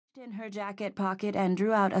In her jacket pocket and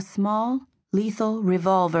drew out a small, lethal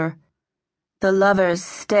revolver. The lovers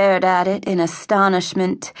stared at it in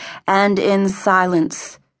astonishment and in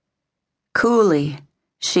silence. Coolly,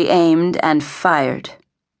 she aimed and fired.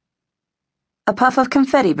 A puff of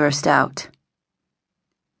confetti burst out.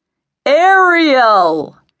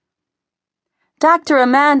 Ariel! Dr.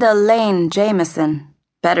 Amanda Lane Jameson,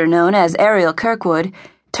 better known as Ariel Kirkwood,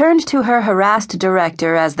 turned to her harassed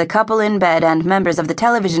director as the couple in bed and members of the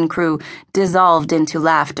television crew dissolved into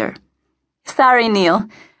laughter. "Sorry, Neil.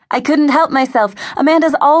 I couldn't help myself.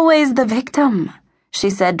 Amanda's always the victim," she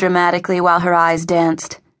said dramatically while her eyes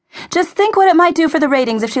danced. "Just think what it might do for the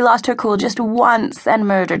ratings if she lost her cool just once and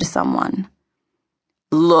murdered someone."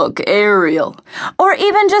 "Look, Ariel." "Or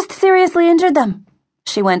even just seriously injured them,"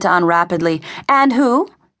 she went on rapidly. "And who,"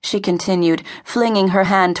 she continued, flinging her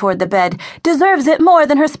hand toward the bed, "deserves it more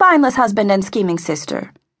than her spineless husband and scheming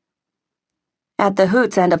sister?" At the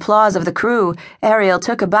hoots and applause of the crew, Ariel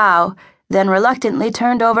took a bow, then reluctantly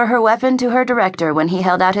turned over her weapon to her director when he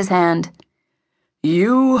held out his hand.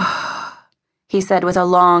 "You," he said with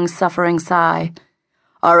a long, suffering sigh,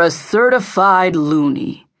 "are a certified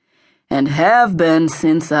loony, and have been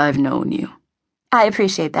since I've known you." "I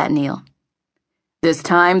appreciate that, Neil." "This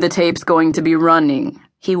time the tape's going to be running,"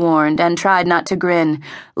 he warned, and tried not to grin.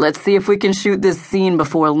 "Let's see if we can shoot this scene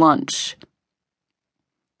before lunch."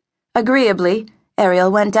 Agreeably,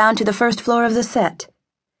 Ariel went down to the first floor of the set.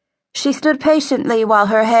 She stood patiently while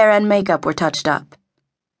her hair and makeup were touched up.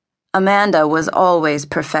 Amanda was always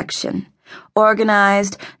perfection.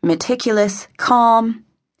 Organized, meticulous, calm.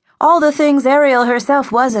 All the things Ariel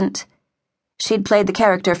herself wasn't. She'd played the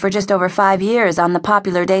character for just over 5 years on the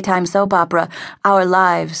popular daytime soap opera, Our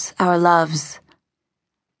Lives, Our Loves.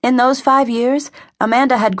 In those 5 years,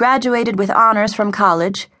 Amanda had graduated with honors from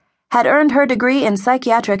college, had earned her degree in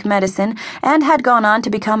psychiatric medicine, and had gone on to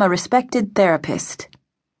become a respected therapist.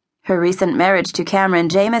 Her recent marriage to Cameron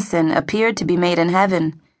Jameson appeared to be made in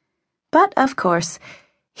heaven. But, of course,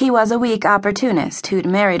 he was a weak opportunist who'd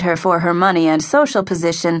married her for her money and social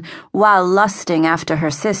position while lusting after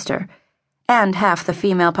her sister, and half the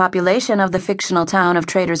female population of the fictional town of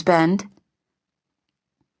Traders Bend.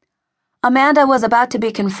 Amanda was about to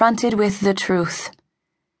be confronted with the truth.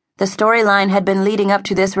 The storyline had been leading up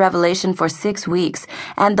to this revelation for 6 weeks,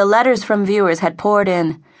 and the letters from viewers had poured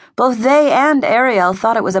in. Both they and Ariel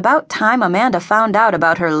thought it was about time Amanda found out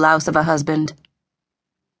about her louse of a husband.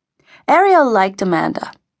 Ariel liked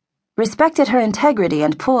Amanda, respected her integrity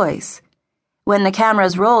and poise. When the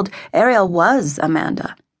cameras rolled, Ariel was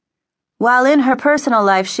Amanda. While in her personal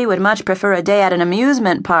life she would much prefer a day at an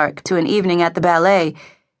amusement park to an evening at the ballet,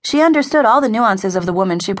 she understood all the nuances of the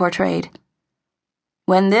woman she portrayed.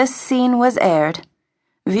 When this scene was aired,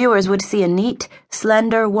 viewers would see a neat,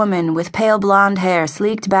 slender woman with pale blonde hair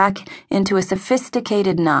sleeked back into a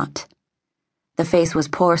sophisticated knot. The face was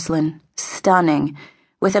porcelain, stunning,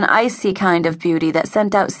 with an icy kind of beauty that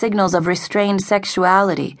sent out signals of restrained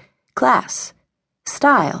sexuality, class,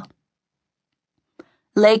 style.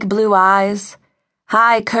 Lake blue eyes,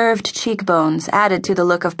 high curved cheekbones added to the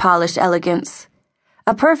look of polished elegance.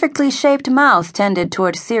 A perfectly shaped mouth tended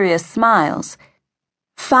toward serious smiles.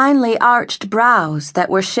 Finely arched brows that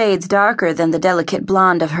were shades darker than the delicate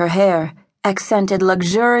blonde of her hair accented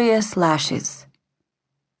luxurious lashes.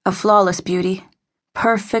 A flawless beauty,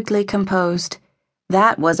 perfectly composed.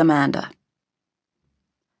 That was Amanda.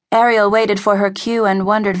 Ariel waited for her cue and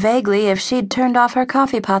wondered vaguely if she'd turned off her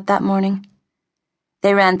coffee pot that morning.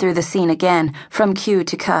 They ran through the scene again, from cue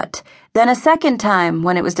to cut, then a second time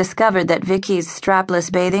when it was discovered that Vicky's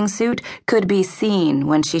strapless bathing suit could be seen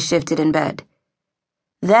when she shifted in bed.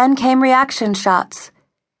 Then came reaction shots.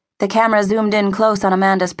 The camera zoomed in close on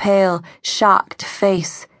Amanda's pale, shocked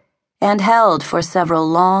face, and held for several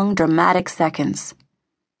long, dramatic seconds.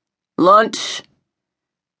 "Lunch!"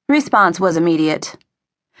 Response was immediate.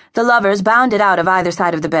 The lovers bounded out of either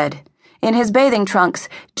side of the bed. In his bathing trunks,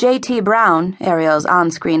 J.T. Brown, Ariel's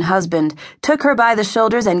on-screen husband, took her by the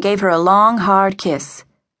shoulders and gave her a long, hard kiss.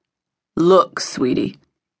 "Look, sweetie,"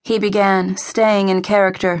 he began, staying in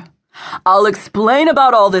character. "I'll explain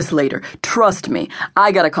about all this later. Trust me,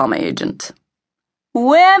 I gotta call my agent."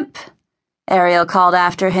 "Wimp!" Ariel called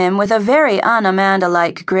after him with a very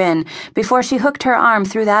un-Amanda-like grin before she hooked her arm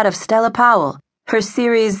through that of Stella Powell, her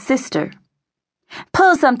series sister.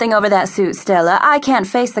 "Pull something over that suit, Stella. I can't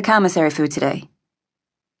face the commissary food today."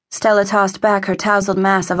 Stella tossed back her tousled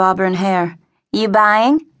mass of auburn hair. "You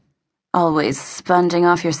buying?" "Always sponging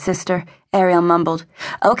off your sister," Ariel mumbled.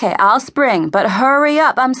 "Okay, I'll spring, but hurry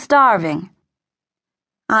up, I'm starving."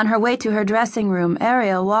 On her way to her dressing room,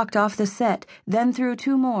 Ariel walked off the set, then through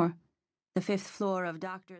 2 more. The 5th floor of Dr.